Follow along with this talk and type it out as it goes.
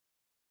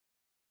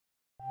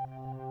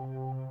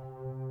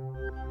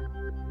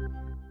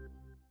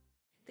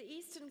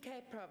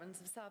Cape Province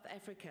of South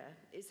Africa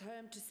is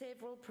home to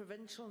several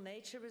provincial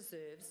nature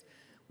reserves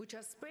which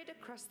are spread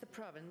across the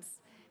province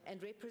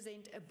and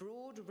represent a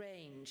broad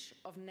range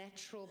of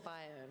natural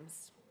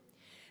biomes.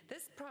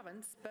 This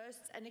province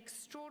boasts an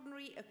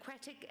extraordinary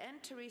aquatic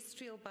and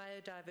terrestrial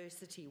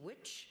biodiversity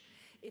which,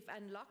 if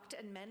unlocked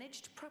and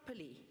managed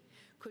properly,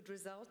 could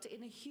result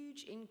in a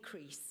huge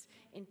increase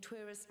in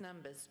tourist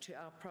numbers to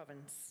our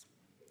province.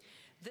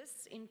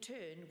 This, in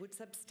turn, would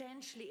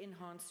substantially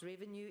enhance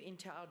revenue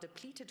into our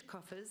depleted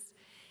coffers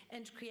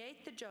and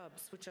create the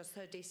jobs which are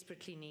so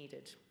desperately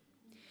needed.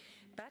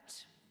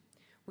 But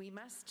we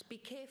must be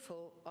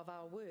careful of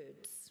our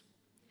words.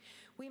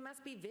 We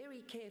must be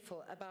very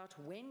careful about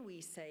when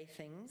we say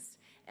things,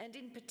 and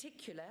in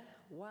particular,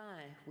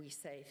 why we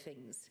say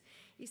things,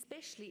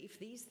 especially if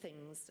these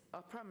things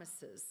are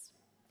promises.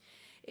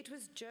 It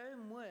was Joe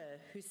Moore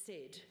who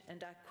said,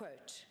 and I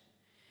quote,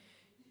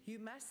 "You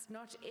must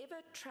not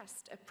ever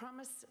trust a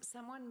promise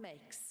someone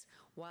makes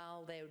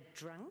while they're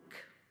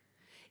drunk,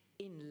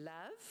 in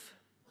love,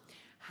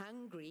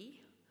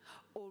 hungry,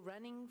 or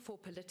running for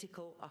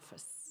political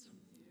office."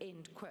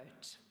 End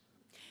quote.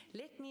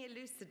 Let me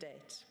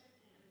elucidate.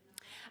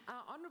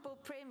 Our Honourable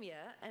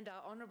Premier and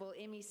our Honourable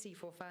MEC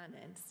for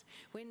Finance,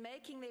 when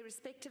making their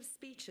respective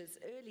speeches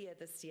earlier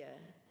this year,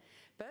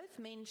 both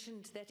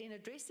mentioned that in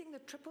addressing the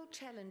triple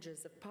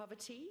challenges of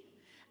poverty,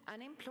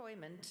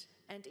 unemployment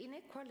and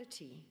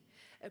inequality,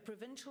 a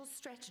provincial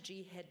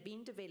strategy had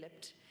been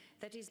developed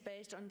that is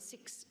based on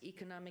 6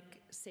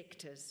 economic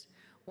sectors,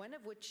 one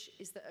of which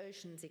is the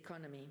oceans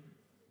economy.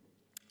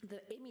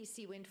 The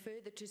MEC went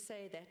further to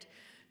say that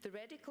the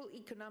radical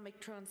economic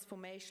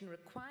transformation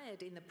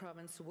required in the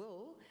province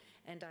will,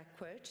 and I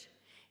quote,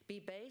 "be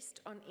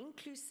based on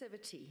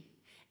inclusivity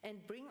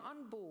and bring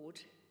on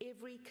board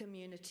every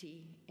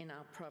community in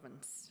our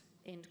province,"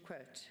 end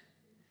quote.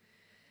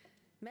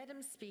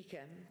 Madam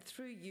Speaker,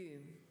 through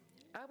you,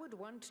 I would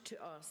want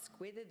to ask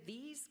whether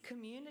these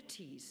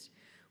communities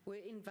were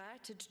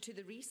invited to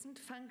the recent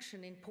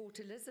function in Port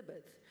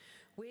Elizabeth,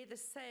 where the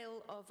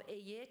sale of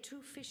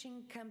Eyetu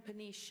Fishing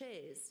Company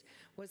shares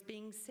was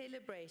being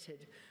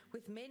celebrated,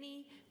 with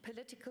many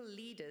political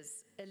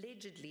leaders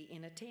allegedly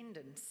in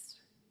attendance.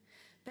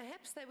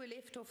 Perhaps they were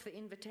left off the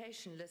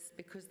invitation list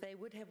because they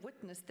would have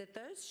witnessed that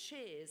those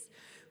shares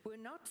were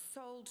not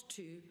sold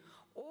to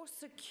or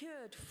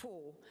secured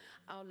for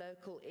our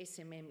local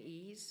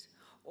SMMEs,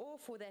 or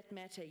for that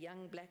matter,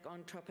 young black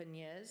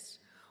entrepreneurs,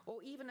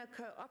 or even a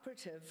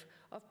cooperative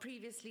of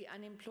previously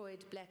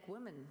unemployed black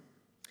women.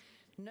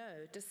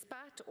 No,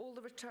 despite all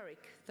the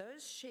rhetoric,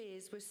 those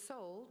shares were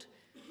sold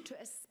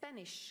to a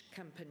Spanish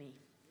company.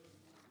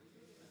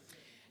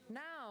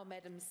 Now,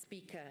 Madam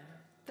Speaker,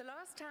 the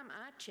last time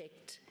I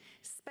checked,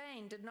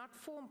 Spain did not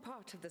form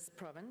part of this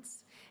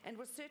province and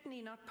was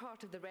certainly not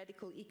part of the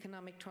radical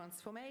economic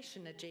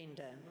transformation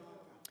agenda.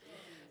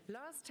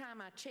 Last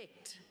time I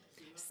checked,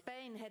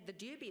 Spain had the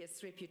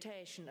dubious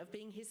reputation of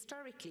being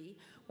historically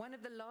one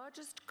of the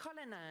largest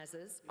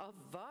colonizers of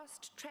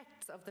vast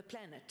tracts of the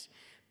planet,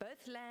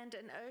 both land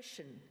and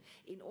ocean,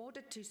 in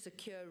order to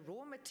secure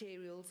raw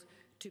materials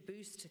to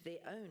boost their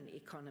own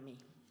economy.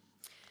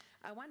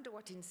 I wonder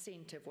what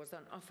incentive was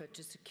on offer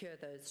to secure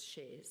those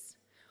shares.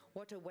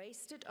 What a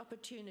wasted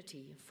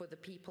opportunity for the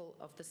people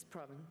of this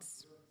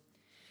province.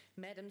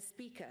 Madam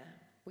Speaker,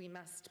 we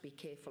must be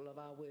careful of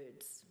our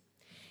words.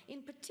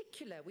 In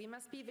particular, we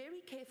must be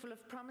very careful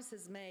of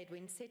promises made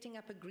when setting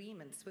up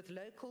agreements with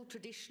local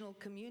traditional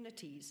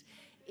communities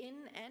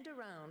in and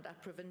around our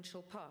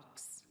provincial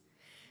parks.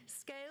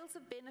 Scales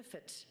of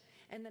benefit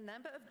and the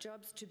number of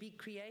jobs to be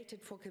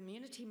created for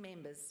community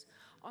members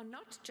are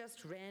not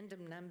just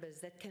random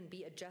numbers that can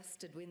be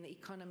adjusted when the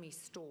economy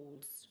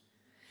stalls.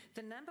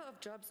 The number of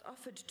jobs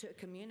offered to a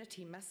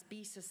community must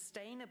be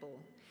sustainable,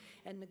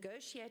 and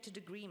negotiated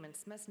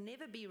agreements must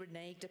never be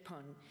reneged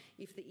upon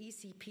if the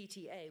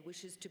ECPTA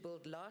wishes to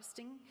build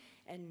lasting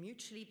and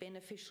mutually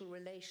beneficial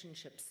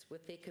relationships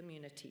with their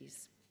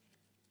communities.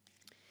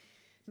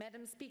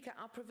 Madam Speaker,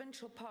 our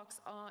provincial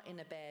parks are in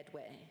a bad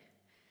way.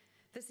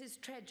 This is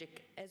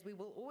tragic, as we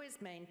will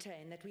always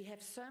maintain that we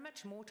have so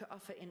much more to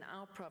offer in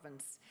our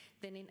province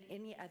than in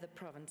any other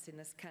province in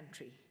this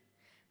country.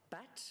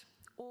 But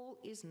all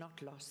is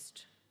not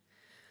lost.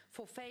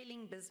 For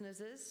failing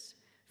businesses,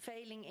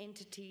 failing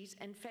entities,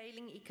 and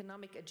failing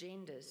economic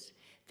agendas,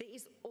 there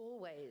is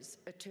always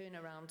a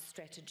turnaround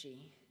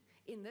strategy.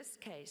 In this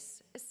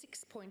case, a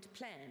 6-point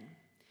plan.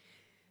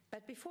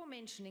 But before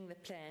mentioning the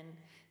plan,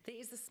 there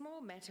is the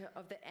small matter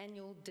of the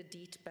annual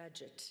DEDEAT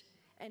budget.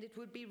 And it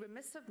would be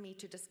remiss of me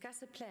to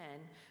discuss a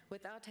plan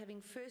without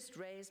having first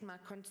raised my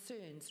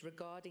concerns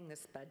regarding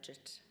this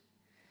budget.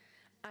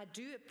 I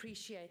do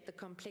appreciate the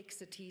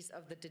complexities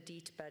of the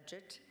DEDEAT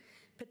budget,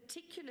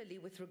 particularly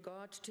with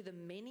regard to the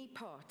many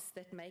parts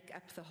that make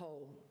up the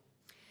whole.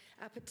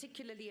 I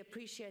particularly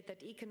appreciate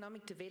that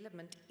economic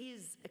development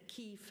is a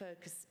key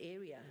focus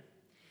area.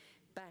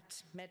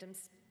 But, Madam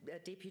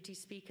Deputy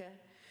Speaker,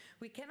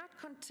 We cannot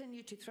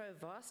continue to throw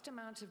vast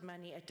amounts of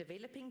money at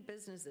developing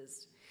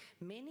businesses,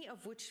 many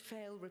of which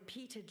fail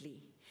repeatedly,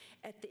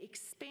 at the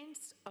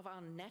expense of our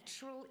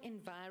natural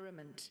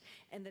environment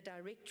and the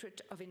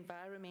Directorate of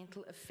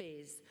Environmental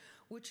Affairs,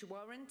 which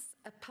warrants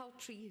a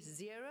paltry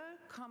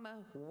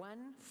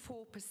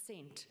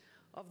 0.14%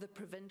 of the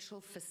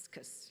provincial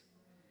fiscus.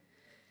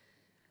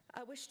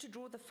 I wish to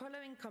draw the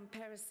following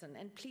comparison,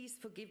 and please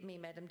forgive me,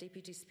 Madam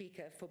Deputy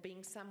Speaker, for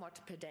being somewhat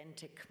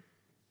pedantic.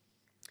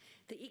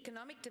 The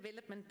economic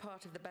development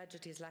part of the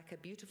budget is like a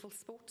beautiful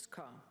sports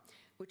car,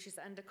 which is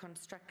under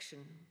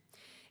construction.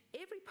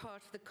 Every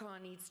part of the car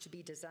needs to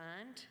be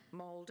designed,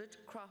 moulded,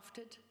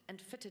 crafted,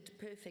 and fitted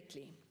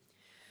perfectly.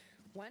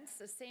 Once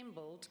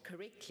assembled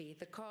correctly,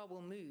 the car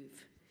will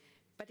move,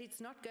 but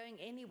it's not going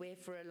anywhere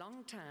for a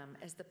long time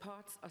as the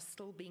parts are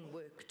still being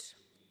worked.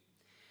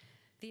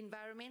 The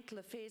environmental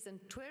affairs and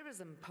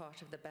tourism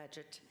part of the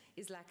budget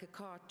is like a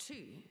car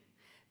too.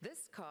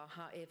 This car,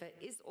 however,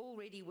 is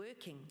already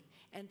working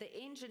and the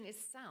engine is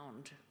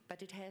sound,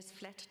 but it has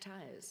flat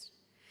tires.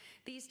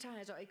 These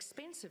tires are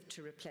expensive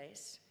to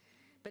replace,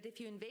 but if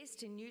you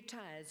invest in new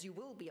tires, you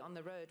will be on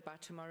the road by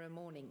tomorrow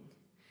morning.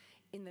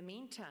 In the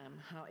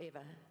meantime,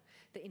 however,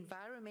 the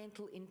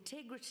environmental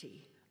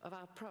integrity of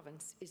our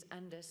province is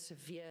under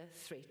severe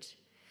threat.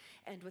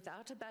 And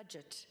without a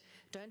budget,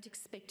 don't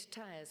expect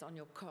tires on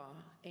your car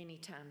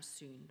anytime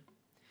soon.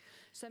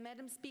 So,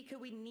 Madam Speaker,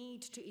 we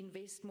need to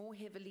invest more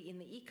heavily in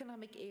the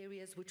economic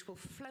areas which will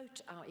float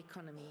our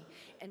economy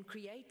and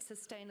create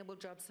sustainable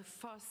jobs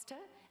faster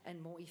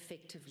and more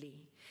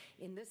effectively.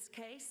 In this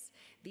case,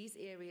 these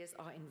areas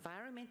are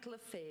environmental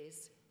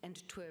affairs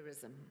and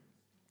tourism.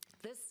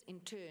 This, in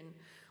turn,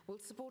 will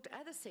support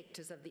other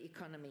sectors of the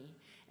economy,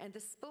 and the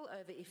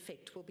spillover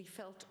effect will be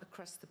felt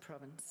across the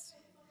province.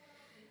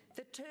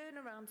 The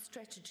turnaround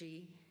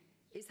strategy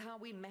is how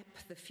we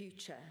map the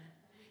future.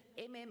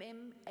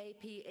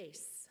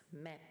 MMAPS,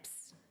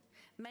 MAPS.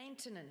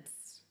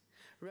 Maintenance.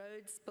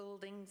 Roads,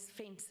 buildings,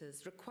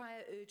 fences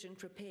require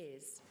urgent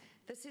repairs.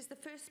 This is the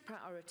first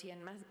priority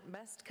and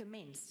must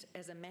commence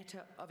as a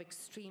matter of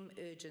extreme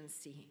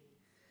urgency.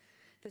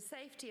 The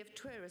safety of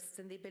tourists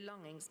and their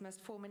belongings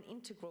must form an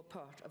integral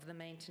part of the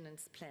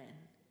maintenance plan.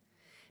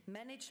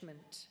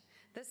 Management.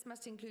 This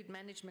must include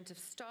management of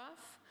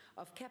staff,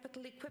 of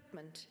capital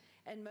equipment,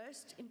 and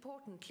most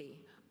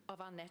importantly,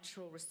 of our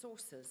natural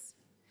resources.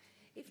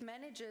 If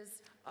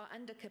managers are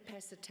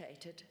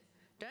undercapacitated,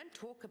 don't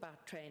talk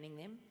about training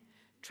them,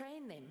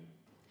 train them.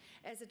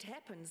 As it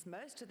happens,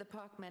 most of the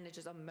park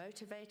managers are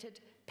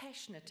motivated,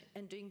 passionate,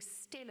 and doing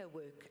stellar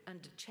work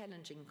under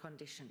challenging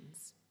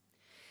conditions.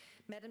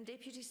 Madam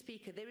Deputy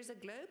Speaker, there is a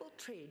global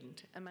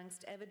trend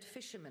amongst avid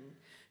fishermen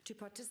to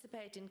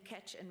participate in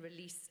catch and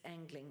release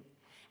angling,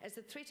 as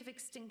the threat of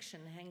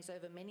extinction hangs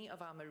over many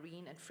of our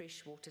marine and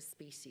freshwater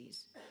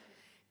species.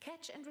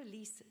 Catch and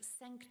release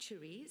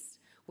sanctuaries,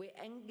 where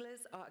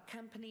anglers are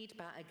accompanied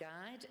by a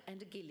guide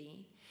and a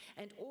ghillie,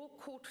 and all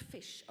caught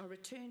fish are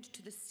returned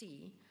to the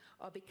sea,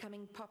 are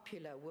becoming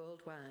popular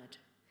worldwide.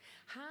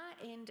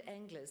 High-end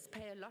anglers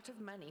pay a lot of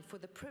money for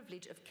the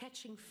privilege of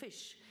catching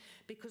fish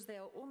because they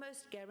are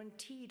almost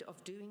guaranteed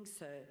of doing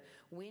so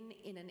when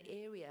in an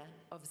area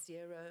of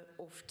zero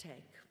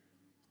offtake.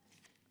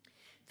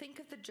 Think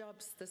of the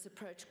jobs this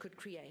approach could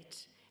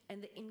create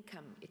and the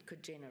income it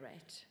could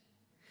generate.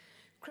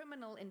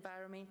 Criminal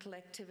environmental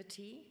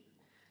activity,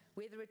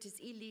 whether it is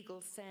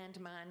illegal sand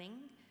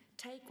mining,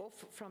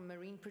 take-off from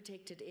marine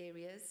protected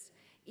areas,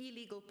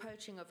 illegal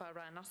poaching of our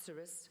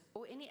rhinoceros,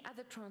 or any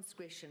other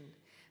transgression,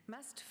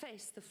 must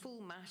face the full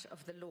might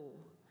of the law.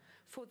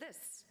 For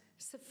this,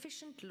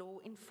 sufficient law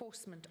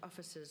enforcement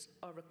officers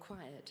are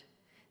required.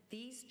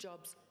 These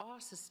jobs are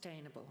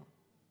sustainable,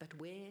 but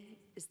where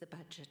is the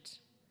budget?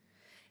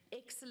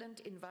 Excellent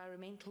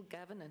environmental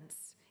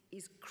governance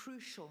is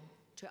crucial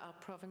to our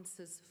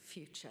province's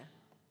future.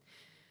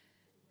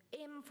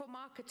 M for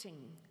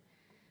marketing.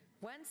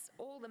 Once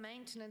all the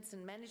maintenance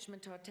and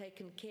management are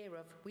taken care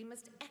of, we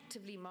must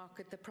actively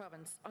market the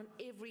province on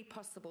every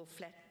possible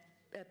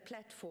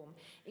platform,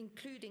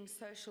 including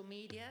social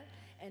media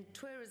and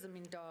tourism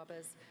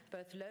endeavours,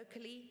 both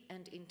locally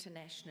and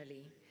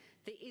internationally.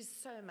 There is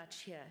so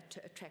much here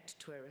to attract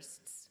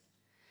tourists.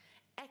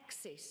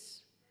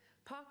 Access.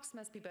 Parks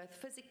must be both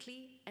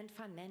physically and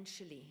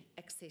financially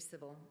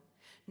accessible.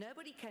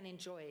 Nobody can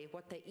enjoy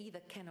what they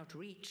either cannot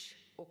reach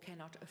or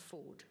cannot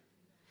afford.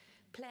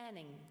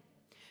 Planning.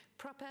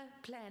 Proper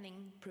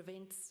planning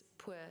prevents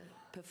poor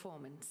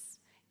performance.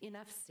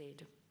 Enough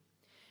said.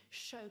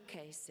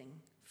 Showcasing.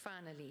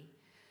 Finally,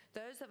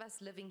 those of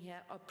us living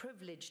here are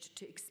privileged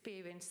to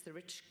experience the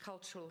rich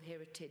cultural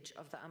heritage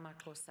of the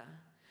amaXhosa.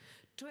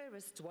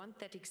 Tourists want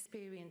that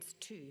experience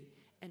too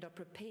and are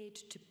prepared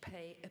to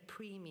pay a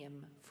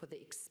premium for the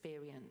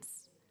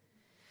experience.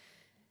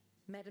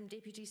 Madam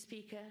Deputy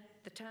Speaker,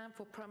 the time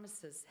for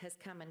promises has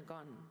come and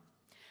gone.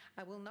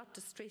 I will not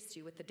distress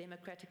you with the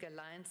Democratic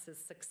Alliance's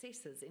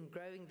successes in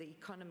growing the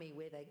economy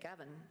where they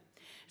govern.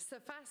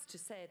 Suffice to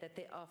say that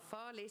there are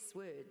far less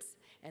words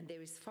and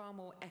there is far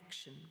more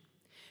action.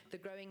 The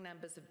growing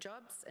numbers of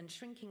jobs and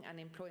shrinking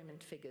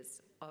unemployment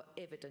figures are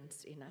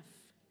evidence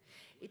enough.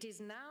 It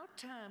is now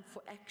time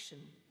for action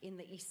in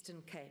the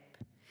Eastern Cape.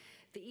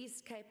 The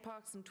East Cape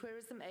Parks and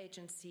Tourism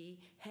Agency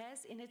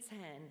has in its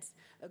hands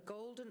a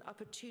golden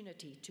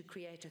opportunity to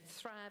create a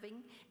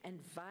thriving and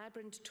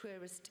vibrant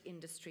tourist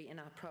industry in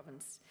our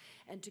province,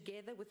 and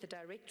together with the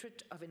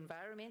Directorate of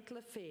Environmental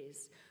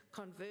Affairs,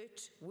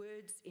 convert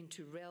words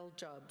into real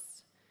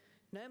jobs.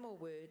 No more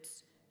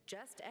words,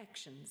 just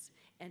actions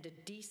and a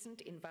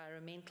decent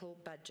environmental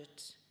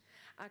budget.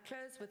 I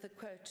close with a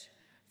quote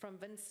from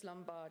Vince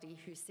Lombardi,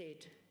 who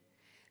said,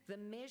 "The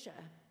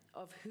measure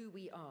of who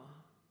we are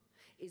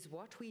is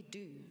what we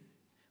do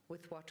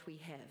with what we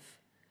have."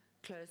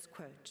 Close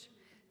quote.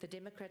 The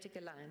Democratic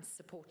Alliance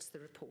supports the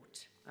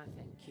report. I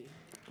thank you.